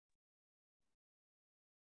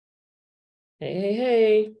Hey, hey,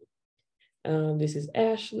 hey. This is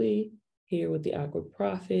Ashley here with the Awkward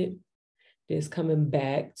Prophet. Just coming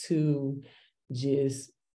back to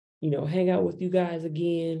just, hang out with you guys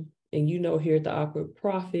again. And here at the Awkward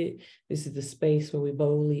Prophet, this is the space where we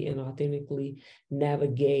boldly and authentically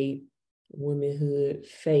navigate womanhood,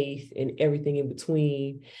 faith, and everything in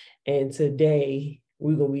between. And today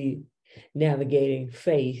we're going to be navigating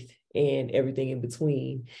faith and everything in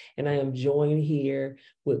between. And I am joined here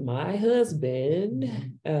with my husband,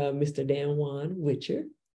 Mr. Dan Juan Witcher.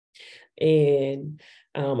 And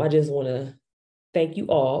I just want to thank you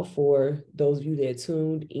all for those of you that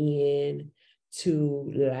tuned in to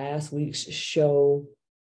last week's show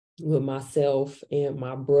with myself and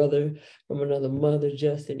my brother from another mother,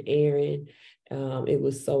 Justin Aaron. It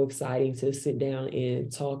was so exciting to sit down and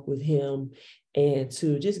talk with him and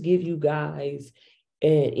to just give you guys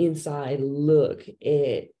an inside look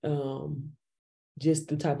at just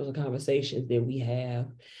the type of conversations that we have.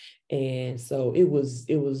 And so it was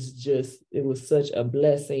such a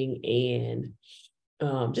blessing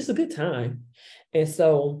and just a good time. And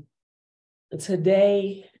so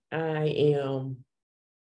today I am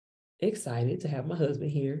excited to have my husband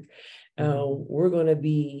here. We're going to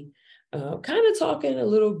be kind of talking a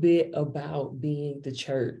little bit about being the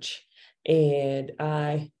church. And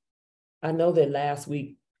I know that last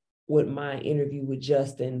week with my interview with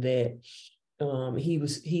Justin that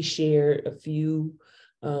he shared a few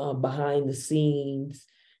behind the scenes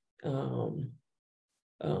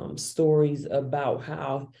stories about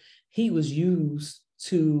how he was used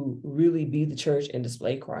to really be the church and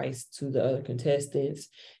display Christ to the other contestants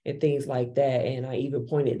and things like that. And I even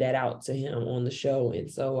pointed that out to him on the show.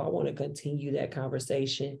 And so I want to continue that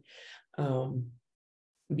conversation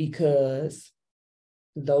because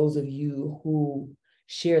those of you who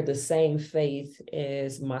share the same faith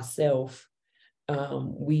as myself,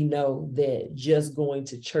 we know that just going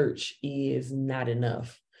to church is not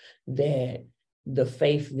enough, that the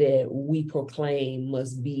faith that we proclaim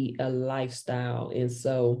must be a lifestyle. And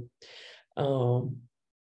so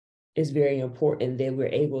it's very important that we're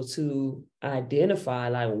able to identify,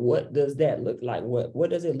 like, what does that look like? What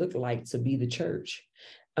does it look like to be the church?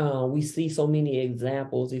 We see so many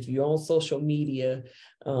examples. If you're on social media,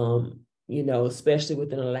 especially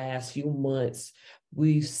within the last few months,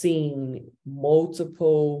 we've seen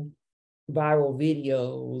multiple viral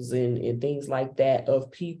videos and things like that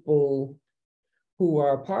of people who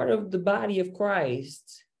are part of the body of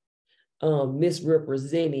Christ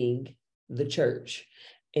misrepresenting the church.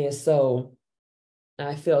 And so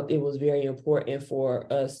I felt it was very important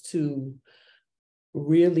for us to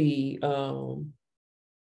really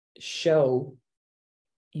show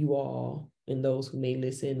you all and those who may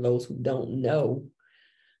listen, those who don't know,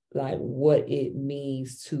 like what it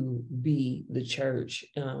means to be the church.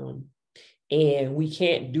 And we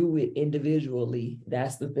can't do it individually.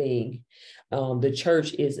 That's the thing. The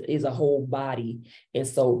church is a whole body. And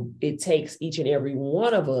so it takes each and every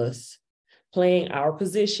one of us playing our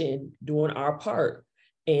position, doing our part.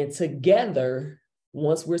 And together,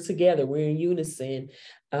 once we're together, we're in unison,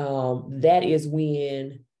 that is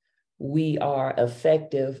when we are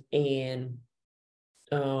effective and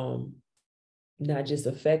not just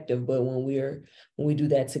effective, but when we do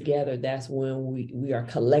that together, that's when we are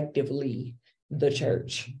collectively the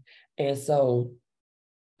church. And so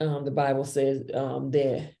the Bible says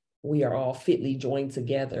that we are all fitly joined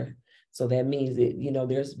together. So that means that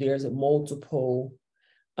there's multiple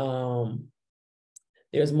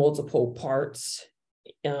parts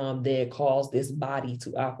that cause this body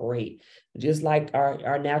to operate. Just like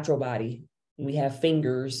our natural body, we have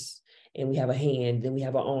fingers and we have a hand, then we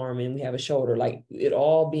have an arm and we have a shoulder. Like, it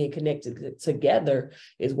all being connected together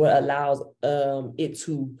is what allows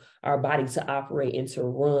our body to operate and to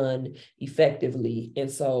run effectively.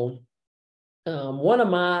 And so one of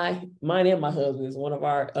mine and my husband's, one of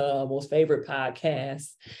our most favorite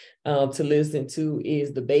podcasts to listen to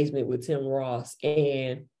is The Basement with Tim Ross.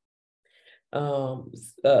 And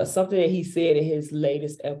something that he said in his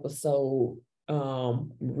latest episode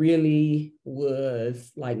really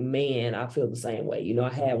was like, man, I feel the same way. I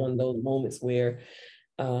had one of those moments where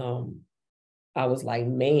I was like,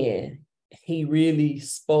 man, he really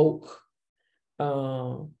spoke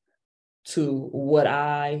to what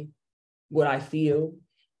I feel,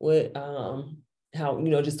 how,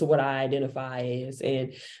 just to what I identify as.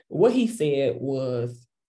 And what he said was,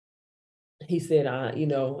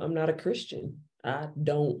 I'm not a Christian.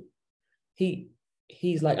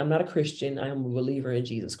 He's like, I'm not a Christian. I am a believer in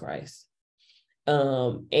Jesus Christ.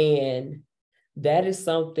 And that is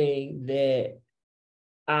something that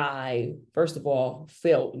I, first of all,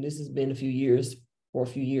 felt, and this has been a few years for a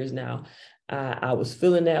few years now. I was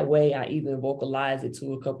feeling that way. I even vocalized it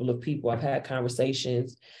to a couple of people. I've had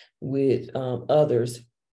conversations with others.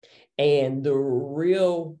 And the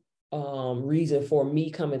real reason for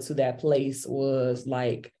me coming to that place was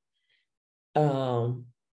like so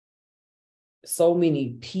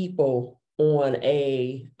many people on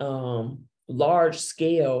a large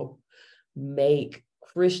scale make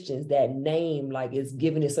Christians, that name, like, it's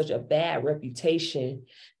giving it such a bad reputation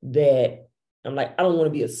that I'm like, I don't want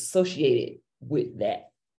to be associated with that.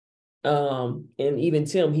 And even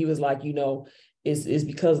Tim, he was like, it's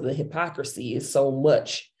because of the hypocrisy is so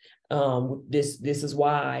much. This is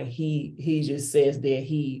why he just says that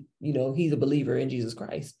he's a believer in Jesus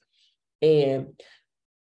Christ. And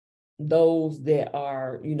those that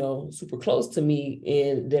are, super close to me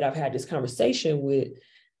and that I've had this conversation with,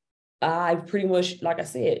 I pretty much, like I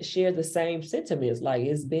said, share the same sentiments. Like,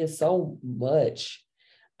 it's been so much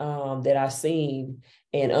that I've seen.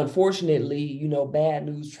 And unfortunately, bad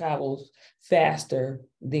news travels faster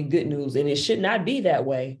than good news. And it should not be that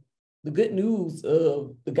way. The good news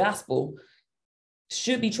of the gospel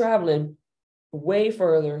should be traveling way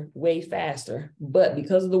further, way faster. But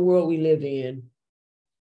because of the world we live in,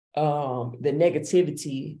 the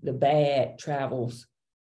negativity, the bad travels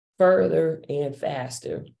further and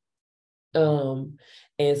faster.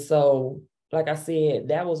 And so, like I said,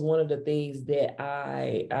 that was one of the things that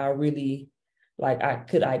I really, like, I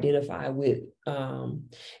could identify with.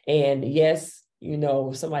 And yes,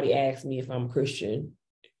 if somebody asks me if I'm Christian,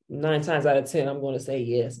 9 times out of 10, I'm going to say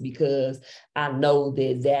yes, because I know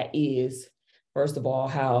that is, first of all,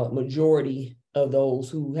 how majority of those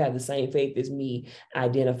who have the same faith as me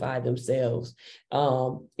identify themselves.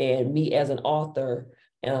 And me as an author,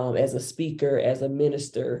 as a speaker, as a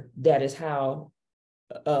minister, that is how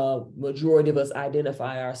majority of us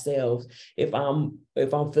identify ourselves. If I'm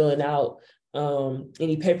filling out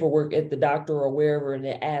any paperwork at the doctor or wherever, and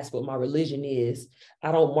they ask what my religion is,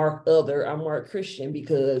 I don't mark other, I mark Christian,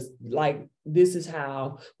 because like, this is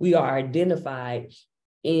how we are identified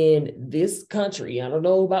in this country. I don't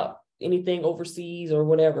know about anything overseas or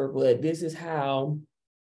whatever, but this is how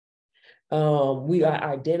we are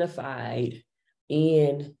identified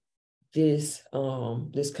in this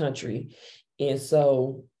country. And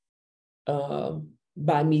so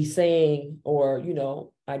by me saying, or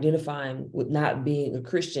identifying with not being a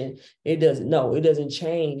Christian, it doesn't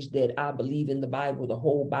change that I believe in the Bible, the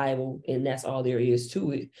whole Bible, and that's all there is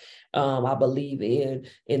to it. I believe in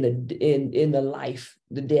the life,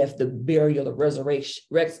 the death, the burial, the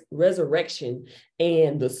resurrection,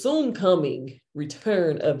 and the soon coming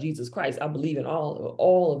return of Jesus Christ. I believe in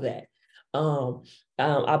all of that.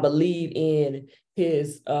 I believe in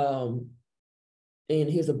his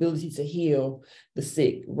ability to heal the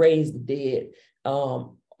sick, raise the dead,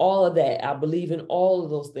 all of that. I believe in all of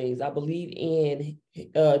those things. I believe in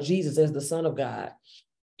Jesus as the Son of God,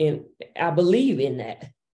 and I believe in that.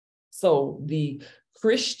 So the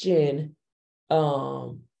Christian,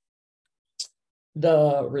 the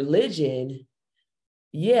religion,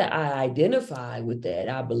 yeah, I identify with that.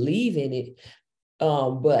 I believe in it,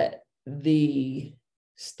 but the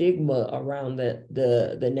stigma around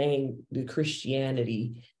the name, the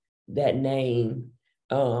Christianity, that name,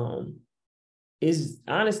 is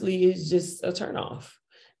just a turnoff.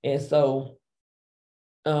 And so,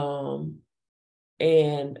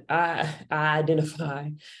 and I identify,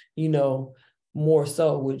 more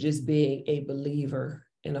so with just being a believer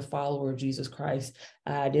and a follower of Jesus Christ.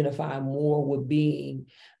 I identify more with being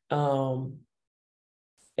a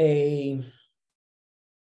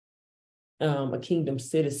kingdom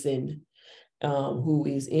citizen who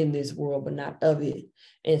is in this world but not of it.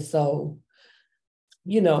 And so,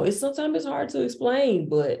 sometimes it's hard to explain,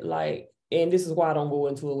 but like, and this is why I don't go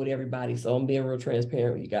into it with everybody. So I'm being real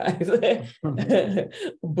transparent with you guys.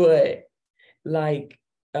 But like,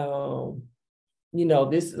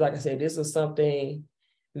 this, like I said, this is something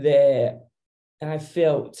that I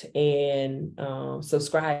felt and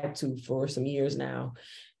subscribed to for some years now.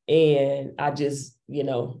 And I just,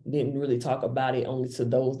 didn't really talk about it, only to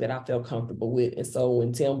those that I felt comfortable with. And so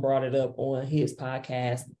when Tim brought it up on his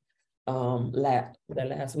podcast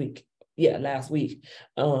last week, I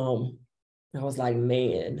was like,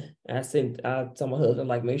 man, I told my husband,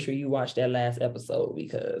 like, make sure you watch that last episode,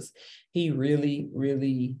 because he really,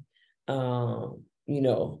 really,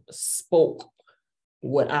 spoke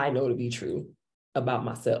what I know to be true about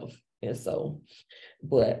myself. And so,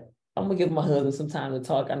 but I'm gonna give my husband some time to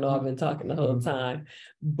talk. I know I've been talking the whole time,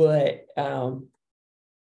 but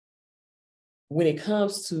when it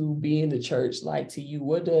comes to being the church, like, to you,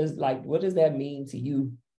 what does that mean to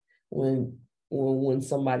you when when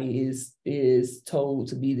somebody is told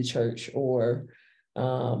to be the church, or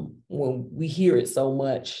when we hear it so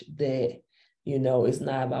much that, it's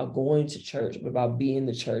not about going to church, but about being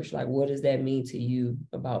the church. Like, what does that mean to you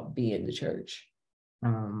about being the church?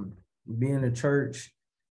 Being a church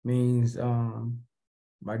means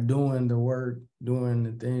by doing the work, doing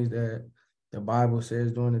the things that the Bible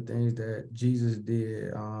says, doing the things that Jesus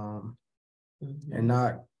did, and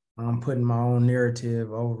not putting my own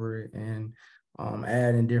narrative over it, and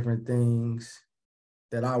adding different things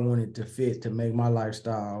that I wanted to fit to make my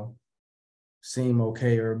lifestyle seem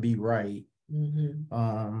okay or be right.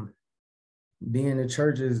 Being a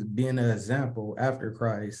church is being an example after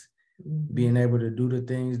Christ, being able to do the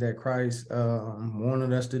things that Christ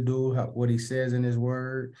wanted us to do, what he says in his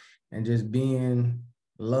word, and just being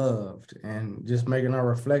loved, and just making our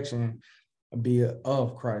reflection be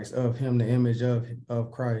of Christ, of him, the image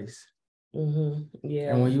of Christ.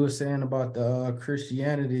 Yeah. And when you were saying about the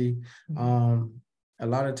Christianity, a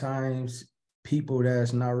lot of times people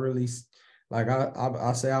that's not really, like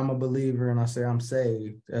I say I'm a believer and I say I'm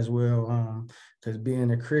saved as well, because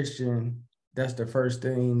being a Christian, that's the first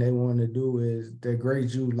thing they want to do is degrade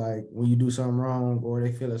you, like when you do something wrong or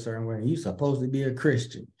they feel a certain way. You're supposed to be a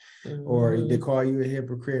Christian, or they call you a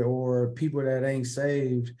hypocrite, or people that ain't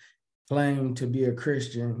saved claim to be a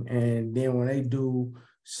Christian, and then when they do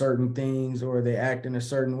certain things or they act in a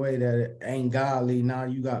certain way that ain't godly, now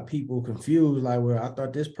you got people confused, like, well, I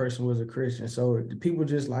thought this person was a Christian. So people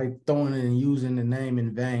just like throwing it and using the name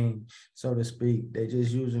in vain, so to speak. They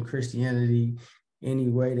just using Christianity any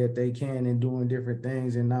way that they can and doing different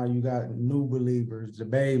things. And now you got new believers, the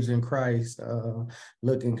babes in Christ,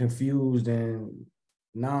 looking confused, and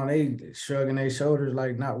now they shrugging their shoulders,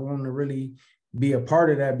 like not wanting to really be a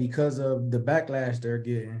part of that because of the backlash they're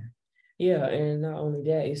getting. Yeah, and not only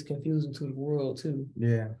that, it's confusing to the world too.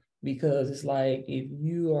 Yeah. Because it's like, if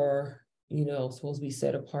you are, supposed to be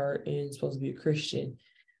set apart and supposed to be a Christian,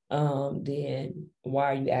 then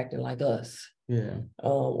why are you acting like us? Yeah.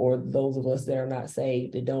 Or those of us that are not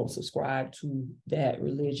saved, that don't subscribe to that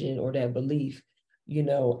religion or that belief,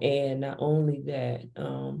 and not only that,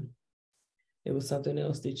 it was something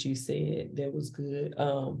else that you said that was good.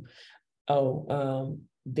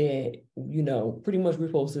 That, pretty much we're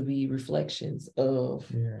supposed to be reflections of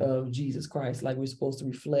Jesus Christ. Like, we're supposed to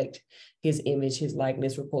reflect his image, his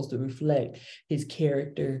likeness. We're supposed to reflect his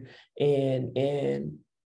character, and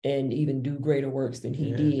even do greater works than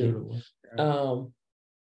he did.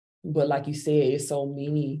 But like you said, it's so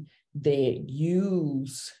many that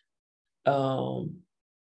use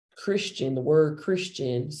Christian, the word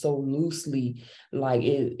Christian, so loosely, like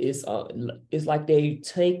it's like they've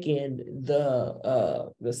taken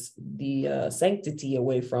the sanctity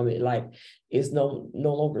away from it, like it's no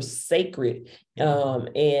longer sacred.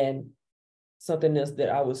 And something else that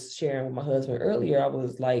I was sharing with my husband earlier, I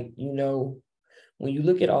was like, when you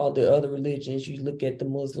look at all the other religions, you look at the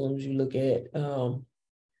Muslims, you look at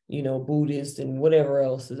Buddhists and whatever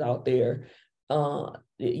else is out there,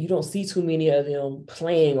 you don't see too many of them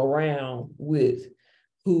playing around with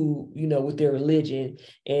with their religion,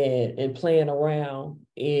 and playing around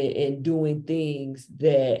and doing things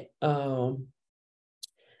that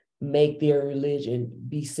make their religion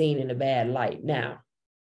be seen in a bad light. Now,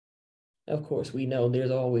 of course, we know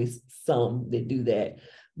there's always some that do that,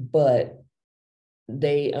 but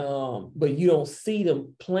you don't see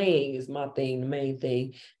them playing, is my thing, the main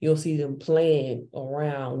thing. You don't see them playing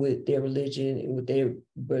around with their religion and with their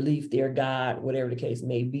belief, their God, whatever the case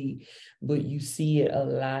may be. But you see it a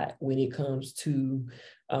lot when it comes to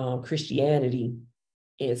Christianity.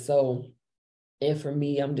 And for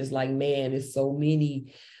me, I'm just like, man, it's so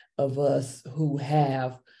many of us who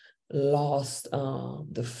have lost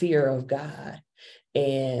the fear of God.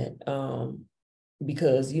 And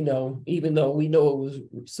because, even though we know it was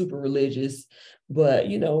super religious, but,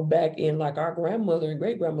 back in like our grandmother and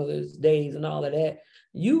great grandmother's days and all of that,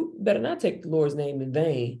 you better not take the Lord's name in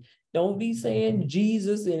vain. Don't be saying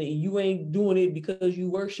Jesus and you ain't doing it because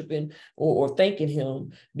you worshiping or thanking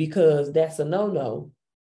him, because that's a no-no.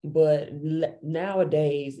 But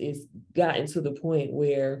nowadays it's gotten to the point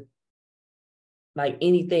where like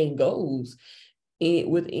anything goes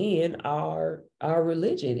within our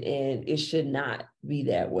religion, and it should not be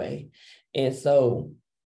that way. And so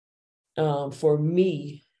for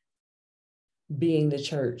me, being the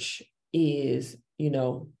church is,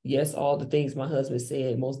 yes, all the things my husband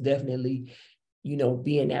said, most definitely,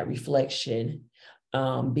 being that reflection,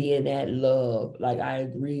 being that love. Like, I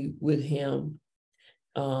agree with him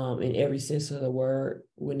in every sense of the word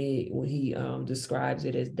when he describes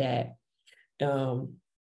it as that.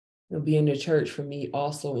 being the church for me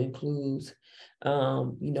also includes,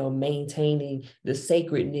 maintaining the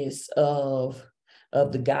sacredness of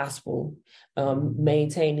the gospel,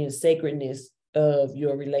 maintaining the sacredness of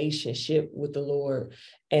your relationship with the Lord.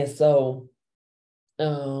 And so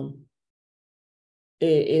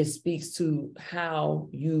it speaks to how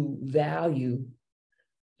you value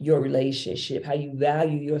your relationship, how you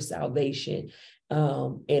value your salvation.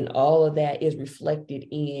 And all of that is reflected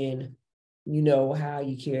in, how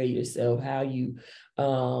you carry yourself, how you,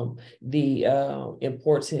 the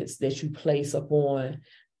importance that you place upon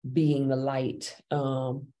being the light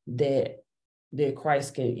that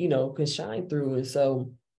Christ can shine through. And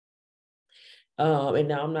so, and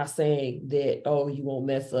now I'm not saying that, you won't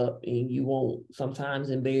mess up and you won't sometimes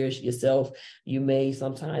embarrass yourself. You may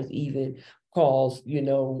sometimes even cause,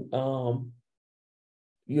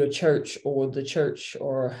 your church or the church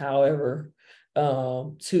or however,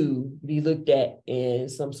 to be looked at in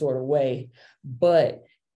some sort of way. But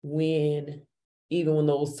even when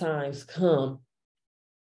those times come,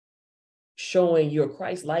 showing your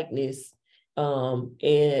Christ likeness,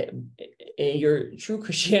 and your true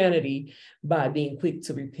Christianity by being quick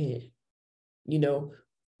to repent,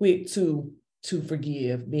 quick to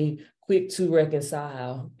forgive, being quick to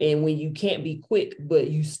reconcile. And when you can't be quick, but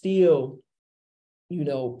you still,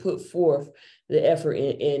 put forth the effort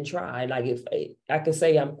and try. Like if I can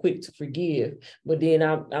say I'm quick to forgive, but then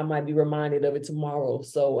I might be reminded of it tomorrow.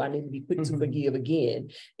 So I need to be quick to forgive again.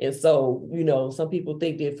 And so, some people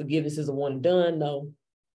think that forgiveness is a one and done. No,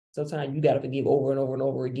 sometimes you got to forgive over and over and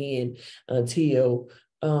over again until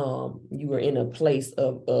you are in a place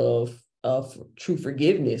of true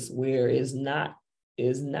forgiveness where it's not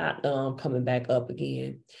coming back up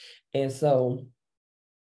again. And so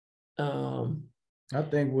I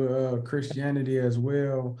think with Christianity as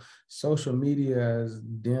well, social media has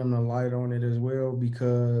dimmed the light on it as well,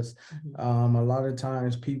 because a lot of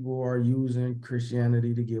times people are using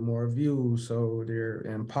Christianity to get more views. So they're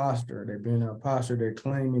imposter. They're being an imposter. They're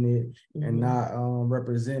claiming it and not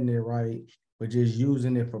representing it right, but just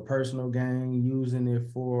using it for personal gain, using it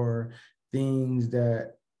for things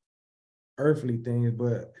that earthly things.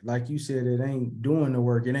 But like you said, it ain't doing the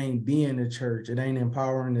work. It ain't being the church. It ain't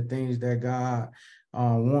empowering the things that God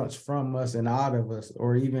wants from us and out of us,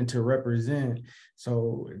 or even to represent.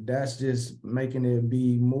 So that's just making it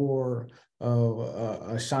be more of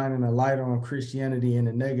a shining a light on Christianity in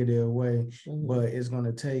a negative way. But it's going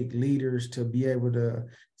to take leaders to be able to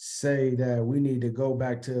say that we need to go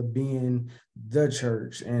back to being the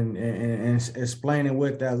church and explaining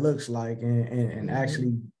what that looks like, and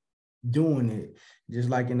actually doing it. Just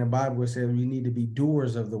like in the Bible, it says you need to be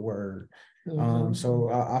doers of the word. So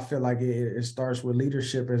I feel like it starts with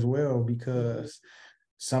leadership as well, because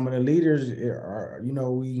some of the leaders are,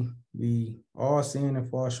 we all sin and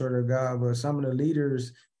fall short of God, but some of the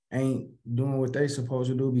leaders ain't doing what they supposed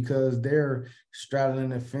to do because they're straddling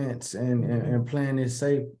the fence and playing it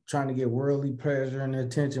safe, trying to get worldly pleasure and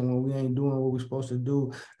attention when we ain't doing what we're supposed to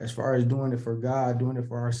do as far as doing it for God, doing it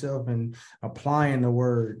for ourselves and applying the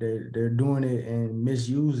word. They're doing it and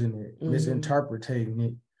misusing it, misinterpreting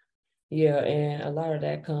it. Yeah, and a lot of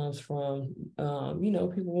that comes from,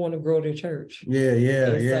 people want to grow their church.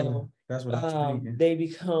 Yeah. So, that's what I'm thinking. They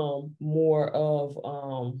become more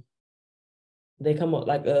of, they come up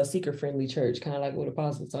like a seeker-friendly church, kind of like what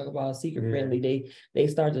apostles talk about, seeker-friendly. They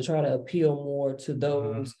start to try to appeal more to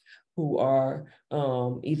those who are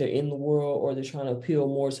either in the world, or they're trying to appeal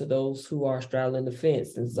more to those who are straddling the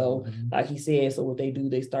fence. And so, like he said, so what they do,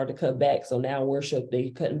 they start to cut back. So now worship,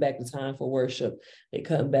 they cutting back the time for worship. They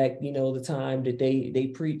cutting back, the time that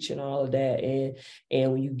they preach and all of that.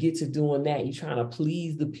 And when you get to doing that, you're trying to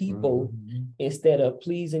please the people instead of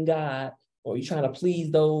pleasing God, or you're trying to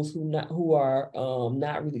please those who are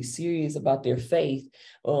not really serious about their faith,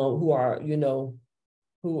 who are,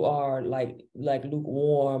 who are like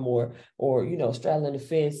lukewarm or straddling the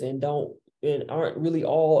fence and aren't really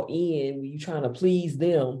all in. When you're trying to please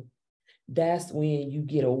them, that's when you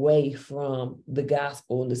get away from the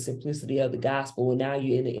gospel and the simplicity of the gospel. And now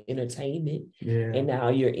you're in the entertainment, and now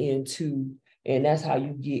you're into, and that's how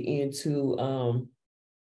you get into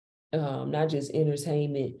not just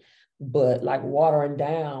entertainment, but like watering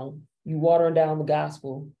down the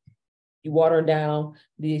gospel, you watering down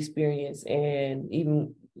the experience. And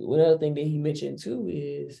even another thing that he mentioned too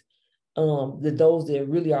is that those that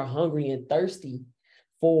really are hungry and thirsty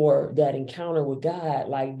for that encounter with God,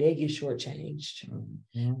 like they get shortchanged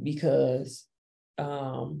because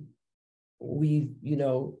we,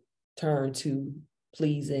 turn to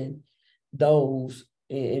pleasing those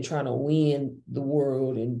and trying to win the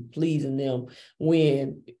world and pleasing them,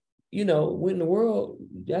 when you know, when the world,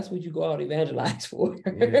 that's what you go out and evangelize for.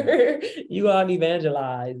 Yeah. You go out and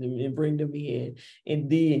evangelize and bring them in, and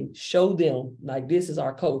then show them like, this is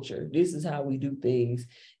our culture. This is how we do things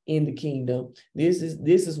in the kingdom. This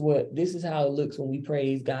is how it looks when we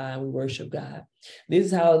praise God and we worship God. This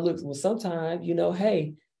is how it looks when sometimes, you know,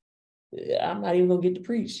 hey, I'm not even gonna get to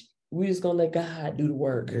preach. We're just gonna let God do the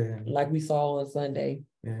work, like we saw on Sunday.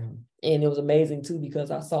 Yeah. And it was amazing too, because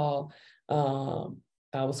I saw,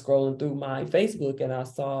 I was scrolling through my Facebook and I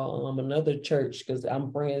saw another church, because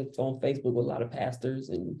I'm friends on Facebook with a lot of pastors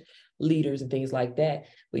and leaders and things like that.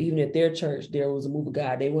 But even at their church, there was a move of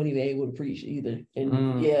God. They weren't even able to preach either.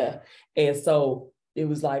 And and so it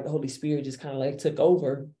was like the Holy Spirit just kind of like took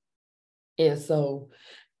over. And so,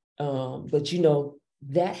 but you know,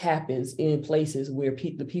 that happens in places where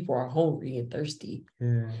the people are hungry and thirsty,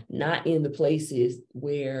 not in the places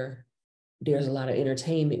where there's a lot of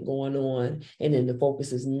entertainment going on, and then the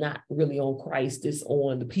focus is not really on Christ, it's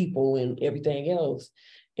on the people and everything else.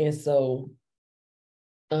 And so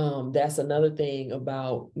that's another thing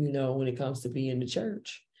about, you know, when it comes to being the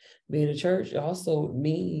church. Being a church also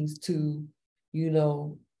means to, you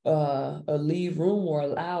know, leave room or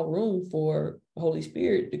allow room for Holy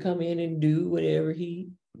Spirit to come in and do whatever he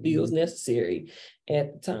feels necessary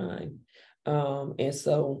at the time. And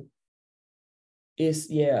so it's,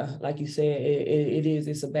 like you said,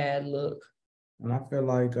 it's a bad look. And I feel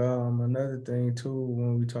like another thing too,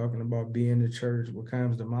 when we're talking about being the church, what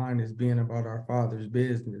comes to mind is being about our Father's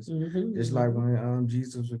business. Just like when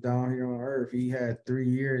Jesus was down here on earth, he had 3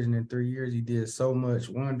 years, and in 3 years he did so much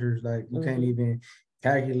wonders, like you can't even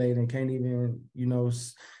calculate and can't even, you know.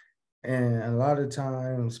 And a lot of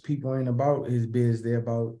times people ain't about his biz, they're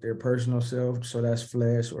about their personal self. So that's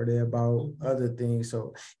flesh, or they're about other things.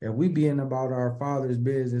 So if we being about our Father's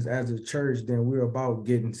business as a church, then we're about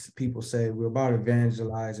getting people saved. We're about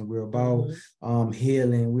evangelizing. We're about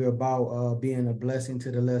healing. We're about being a blessing to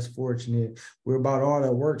the less fortunate. We're about all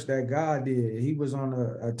the works that God did. He was on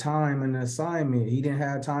a time and an assignment. He didn't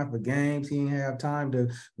have time for games. He didn't have time to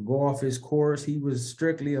go off his course. He was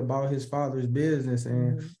strictly about his Father's business.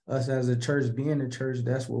 And us as a church, being a church,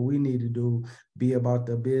 that's what we need to do, be about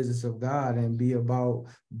the business of God and be about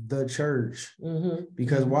the church.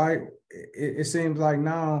 Because why it seems like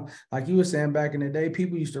now, like you were saying back in the day,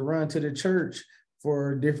 people used to run to the church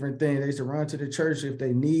for different things. They used to run to the church if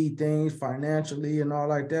they need things financially and all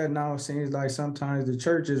like that. Now it seems like sometimes the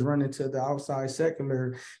church is running to the outside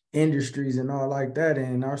secular industries and all like that,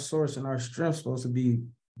 and our source and our strength supposed to be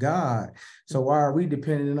God. So why are we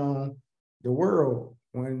dependent on the world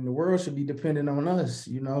when the world should be dependent on us,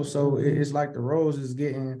 you know? So it's like the roles is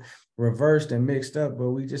getting reversed and mixed up, but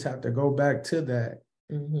we just have to go back to that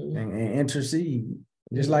and intercede.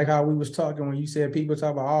 Just like how we was talking when you said people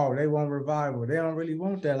talk about, oh, they want revival. They don't really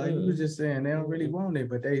want that. Like you was just saying, they don't really want it,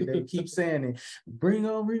 but they keep saying it. Bring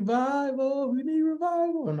on revival. We need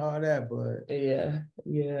revival and all that. But they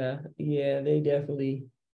definitely,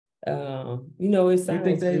 you know, it sounds. You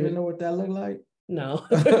think they good. even know what that look like? No,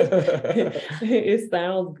 it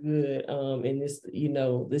sounds good. And this, you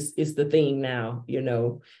know, this is the thing now. You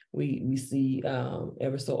know, we see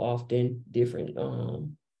ever so often different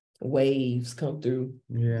waves come through.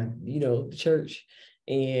 You know, the church,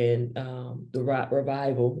 and the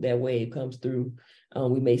revival, that wave comes through.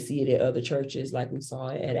 We may see it at other churches, like we saw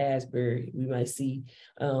it at Asbury. We might see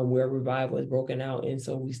where revival is broken out, and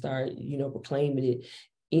so we start, you know, proclaiming it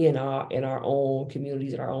in our own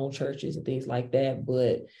communities, in our own churches and things like that.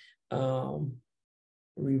 But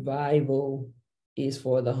revival is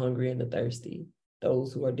for the hungry and the thirsty,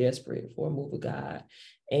 those who are desperate for a move of God.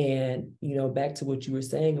 And, you know, back to what you were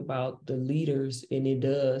saying about the leaders, and it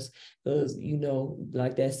does, because, you know,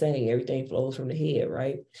 like that saying, everything flows from the head,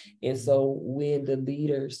 right? And so when the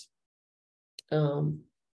leaders,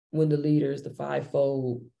 the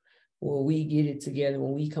fivefold, when we get it together,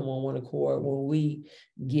 when we come on one accord, when we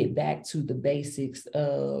get back to the basics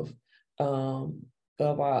of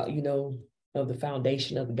our, you know, of the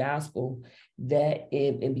foundation of the gospel, that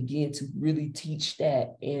and begin to really teach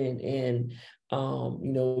that and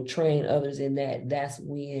you know, train others in that, that's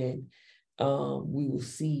when we will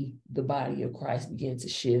see the body of Christ begin to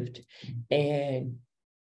shift. And,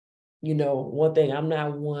 you know, one thing, I'm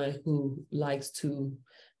not one who likes to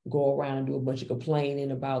go around and do a bunch of complaining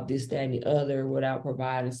about this, that, and the other without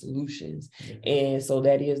providing solutions. And so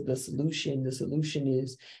that is the solution. The solution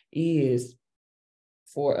is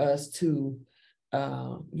for us to,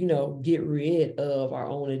 you know, get rid of our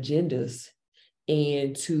own agendas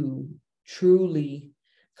and to truly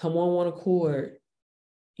come on one accord,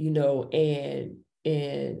 you know, and,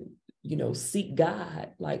 you know, seek God.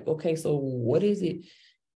 Like, okay, so what is it?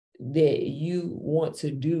 that you want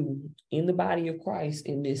to do in the body of Christ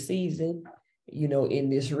in this season, in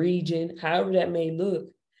this region, however that may look.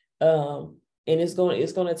 And it's going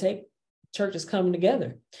to take churches coming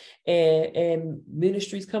together and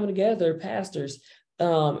ministries coming together, pastors.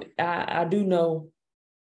 I do know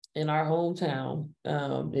in our hometown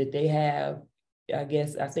that they have, I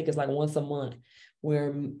think it's like once a month,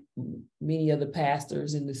 where many of the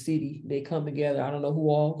pastors in the city, they come together. I don't know who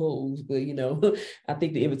all goes, but I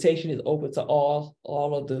think the invitation is open to all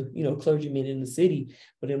of the clergymen in the city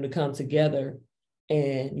for them to come together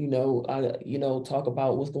and talk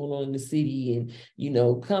about what's going on in the city, and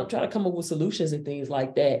try to come up with solutions and things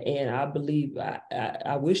like that. And I believe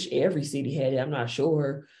I wish every city had it. I'm not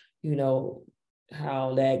sure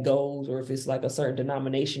how that goes, or if it's like a certain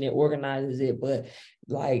denomination that organizes it, but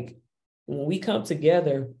like when we come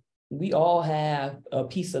together, we all have a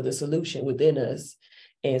piece of the solution within us.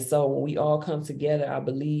 And so when we all come together, I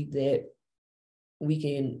believe that we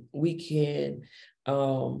can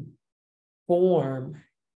form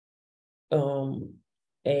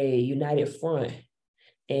a united front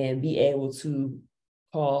and be able to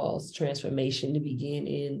cause transformation to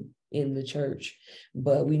begin in the church.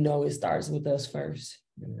 But we know it starts with us first.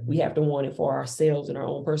 Mm-hmm. We have to want it for ourselves in our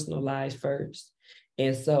own personal lives first.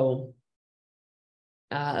 And so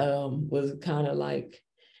I was kind of like,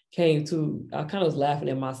 I kind of was laughing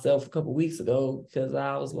at myself a couple of weeks ago, because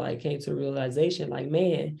I was like, came to a realization, like,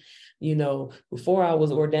 man, before I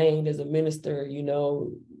was ordained as a minister,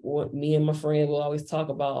 what me and my friend will always talk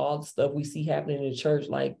about all the stuff we see happening in the church,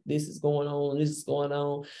 like this is going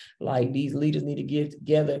on, like these leaders need to get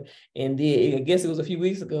together. And then I guess it was a few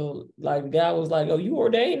weeks ago, like the guy was like, oh, you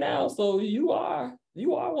ordained now, so you are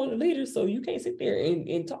one of the leaders, so you can't sit there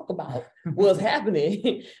and talk about what's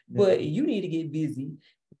happening, but you need to get busy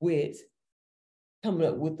with coming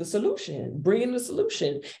up with the solution, bringing the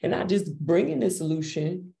solution, and not just bringing the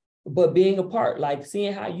solution, but being a part, like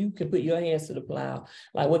seeing how you can put your hands to the plow.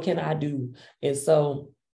 Like, what can I do? And so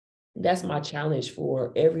that's my challenge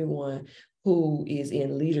for everyone who is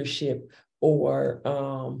in leadership, or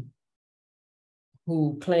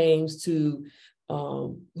who claims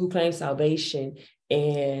salvation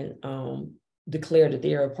and declare that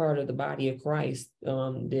they are a part of the body of Christ,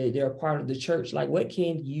 they're a part of the church. Like, what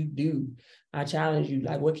can you do? I challenge you,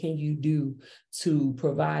 like, what can you do to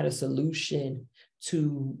provide a solution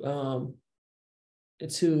to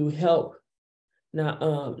help not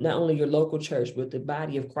only your local church, but the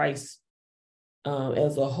body of Christ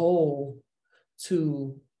as a whole,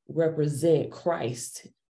 to represent Christ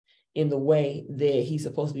in the way that he's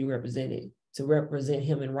supposed to be represented, to represent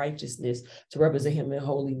him in righteousness, to represent him in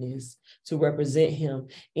holiness, to represent him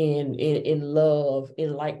in love,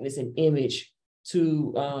 in likeness and image,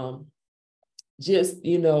 to just,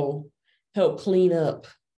 help clean up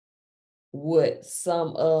what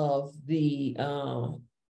some of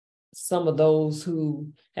those who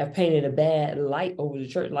have painted a bad light over the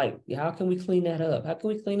church. Like, how can we clean that up? How can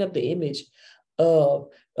we clean up the image of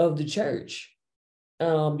the church?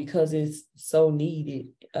 Because it's so needed,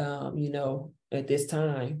 at this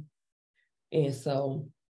time. And so,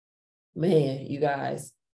 man, you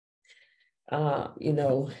guys,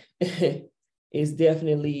 it's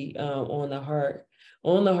definitely on the heart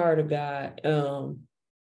of God.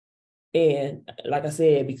 And like I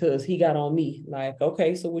said, because he got on me, like,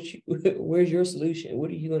 okay, so where's your solution? What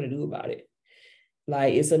are you going to do about it?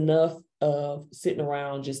 Like, it's enough of sitting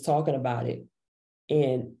around just talking about it,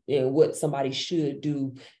 and what somebody should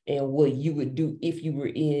do, and what you would do if you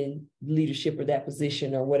were in leadership or that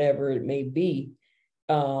position or whatever it may be.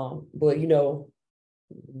 But,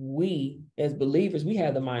 we as believers, we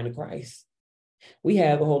have the mind of Christ. We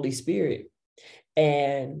have the Holy Spirit,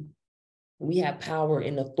 and we have power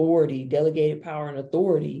and authority, delegated power and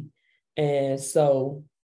authority. And so,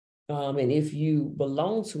 and if you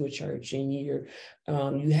belong to a church and you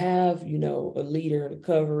have, a leader, a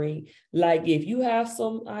covering, like, if you have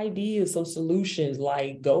some ideas, some solutions,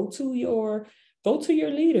 like, go to your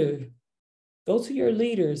leader, go to your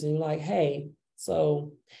leaders and like, hey,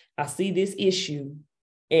 so I see this issue,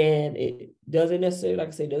 and it doesn't necessarily, like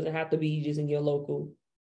I say, doesn't have to be just in your local,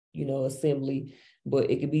 assembly, but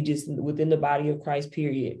it could be just within the body of Christ,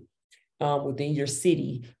 period. Within your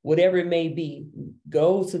city, whatever it may be,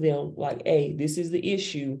 go to them like, hey, this is the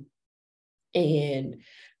issue, and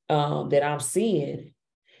that I'm seeing,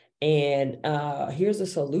 and here's a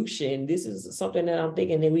solution. This is something that I'm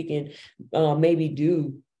thinking that we can maybe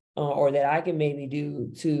do, or that I can maybe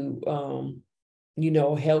do to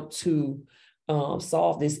help to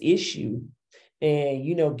solve this issue,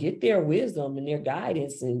 and get their wisdom and their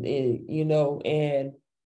guidance, and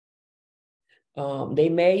They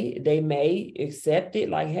may accept it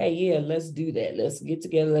like, hey, yeah, let's do that. Let's get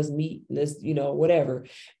together. Let's meet. Let's, whatever.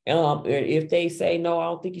 If they say, no, I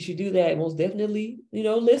don't think you should do that, most definitely,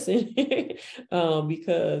 listen,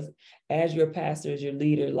 because as your pastor, as your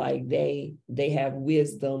leader, like they have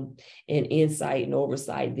wisdom and insight and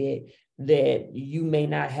oversight that you may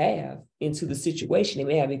not have into the situation. They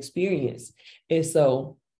may have experience. And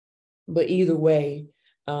so, but either way,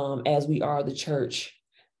 as we are the church,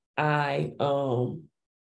 I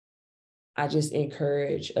just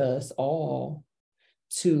encourage us all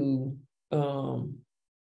to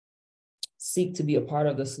seek to be a part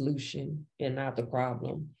of the solution and not the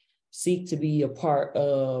problem. Seek to be a part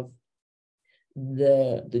of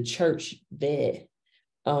the church that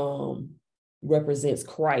represents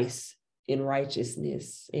Christ in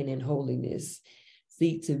righteousness and in holiness.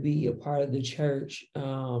 Seek to be a part of the church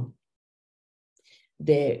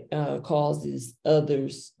that causes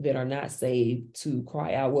others that are not saved to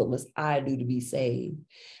cry out, what must I do to be saved?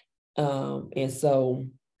 And so...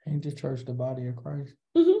 Ain't the church the body of Christ?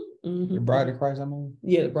 The bride of Christ, I mean?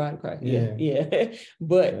 Yeah, the bride of Christ. Yeah.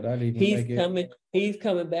 But he's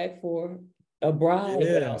coming back for a bride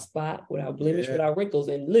without spot, without blemish, without wrinkles.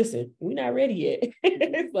 And listen, we're not ready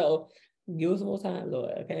yet. So give us more time,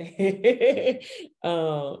 Lord, okay?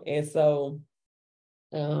 And so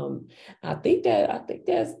I think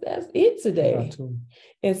that's it today.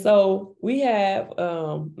 And so we have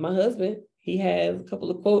my husband. He has a couple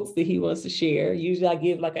of quotes that he wants to share. Usually I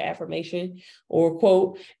give like an affirmation or a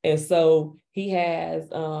quote. And so he has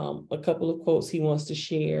a couple of quotes he wants to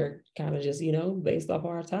share, kind of just, based off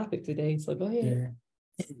our topic today. So go ahead.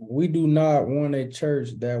 Yeah. We do not want a church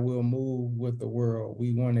that will move with the world.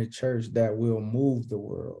 We want a church that will move the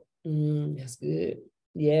world. That's good.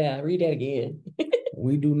 Yeah, read that again.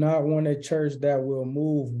 We do not want a church that will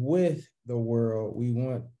move with the world. We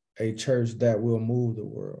want a church that will move the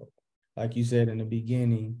world. Like you said in the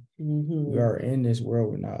beginning, we are in this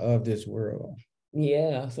world, we're not of this world.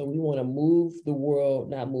 Yeah, so we want to move the world,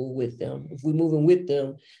 not move with them. If we're moving with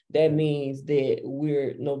them, that means that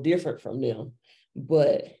we're no different from them.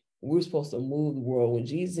 But we're supposed to move the world. When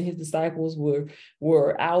Jesus and his disciples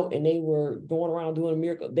were out and they were going around doing a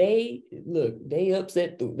miracle, they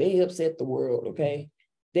upset the world, okay?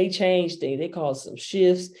 They changed things. They caused some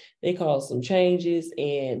shifts. They caused some changes.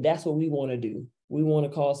 And that's what we want to do. We want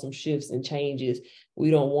to cause some shifts and changes.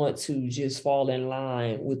 We don't want to just fall in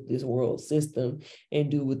line with this world system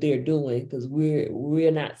and do what they're doing, because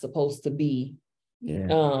we're not supposed to be.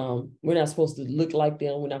 We're not supposed to look like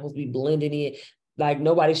them. We're not supposed to be blending in. Like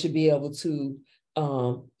nobody should be able to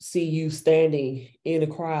see you standing in a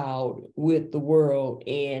crowd with the world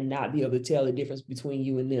and not be able to tell the difference between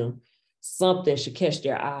you and them. Something should catch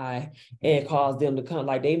their eye and cause them to come.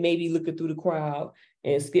 Like they may be looking through the crowd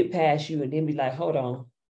and skip past you and then be like, hold on,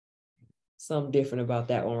 something different about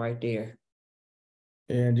that one right there.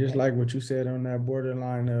 And just like what you said on that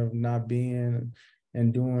borderline of not being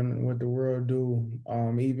and doing what the world do,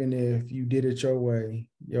 even if you did it your way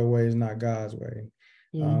is not God's way.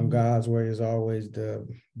 God's way is always the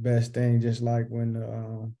best thing. Just like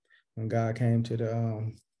when God came to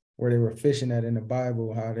the where they were fishing at in the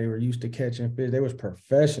Bible, how they were used to catching fish. They was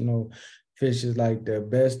professional fishers, like the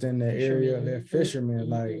best in the area. They're fishermen,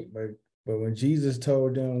 but when Jesus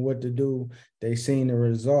told them what to do, they seen the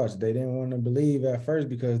results. They didn't want to believe at first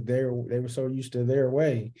because they were so used to their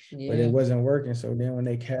way, but it wasn't working. So then when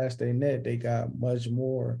they cast their net, they got much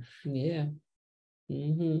more. Yeah.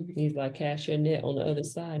 He's like, cast your net on the other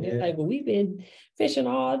side. They're like, but we've been fishing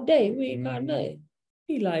all day. We ain't got nothing.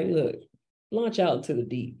 He like, look, launch out into the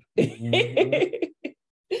deep.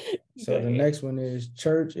 So the next one is,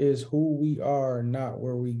 church is who we are, not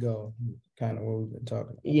where we go. Kind of what we've been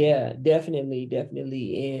talking about. Yeah, definitely.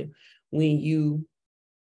 And when you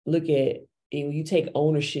look at, and when you take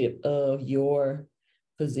ownership of your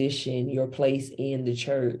position, your place in the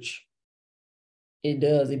church,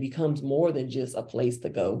 it becomes more than just a place to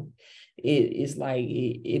go. It's like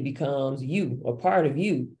it becomes you, a part of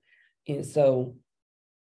you. And so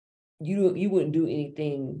you wouldn't do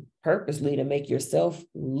anything purposely to make yourself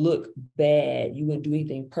look bad. You wouldn't do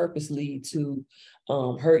anything purposely to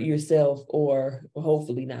hurt yourself, or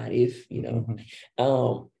hopefully not, if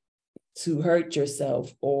to hurt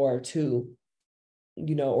yourself, or to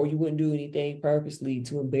or you wouldn't do anything purposely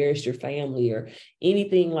to embarrass your family or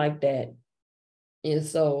anything like that. And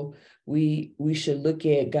so we should look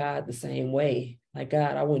at God the same way. Like,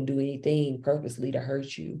 God, I wouldn't do anything purposely to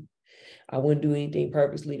hurt you. I wouldn't do anything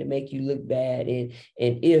purposely to make you look bad. And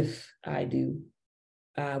if I do,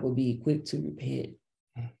 I will be quick to repent.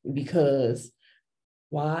 Because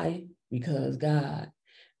why? Because God,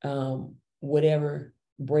 whatever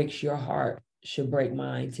breaks your heart should break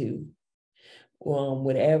mine too.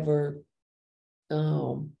 Whatever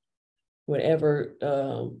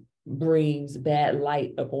brings bad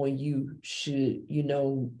light upon you should,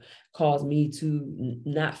 cause me to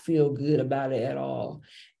not feel good about it at all.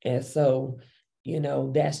 And so,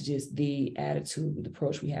 that's just the attitude, the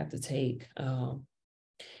approach we have to take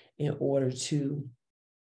in order to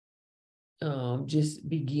just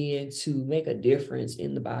begin to make a difference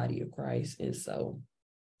in the body of Christ. And so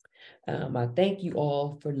I thank you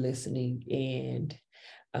all for listening. And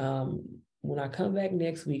when I come back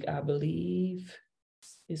next week, I believe,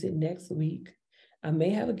 is it next week? I may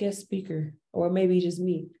have a guest speaker, or maybe just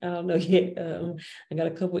me. I don't know yet. I got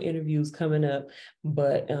a couple of interviews coming up,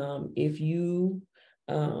 but if you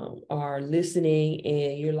are listening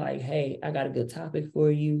and you're like, hey, I got a good topic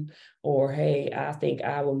for you, or hey, I think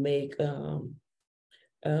I will make a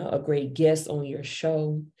great guest on your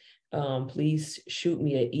show, please shoot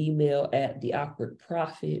me an email at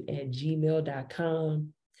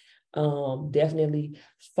theawkwardprophet@gmail.com. Definitely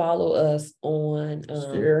follow us on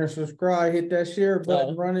share and subscribe, hit that share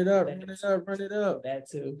button, run it up. That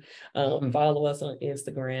too. Follow us on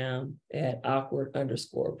Instagram at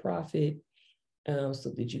awkward_prophet,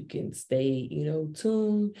 so that you can stay,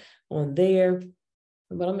 tuned on there.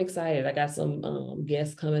 But I'm excited. I got some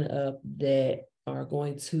guests coming up that are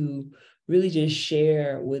going to really just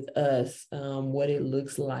share with us what it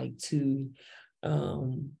looks like to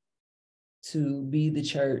be the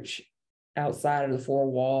church outside of the four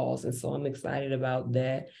walls. And so I'm excited about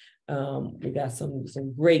that. We got some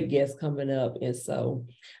great guests coming up. And so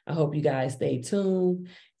I hope you guys stay tuned.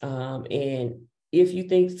 And if you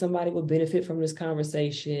think somebody will benefit from this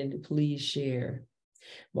conversation, please share.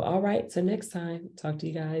 Well, all right. So next time, talk to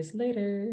you guys later.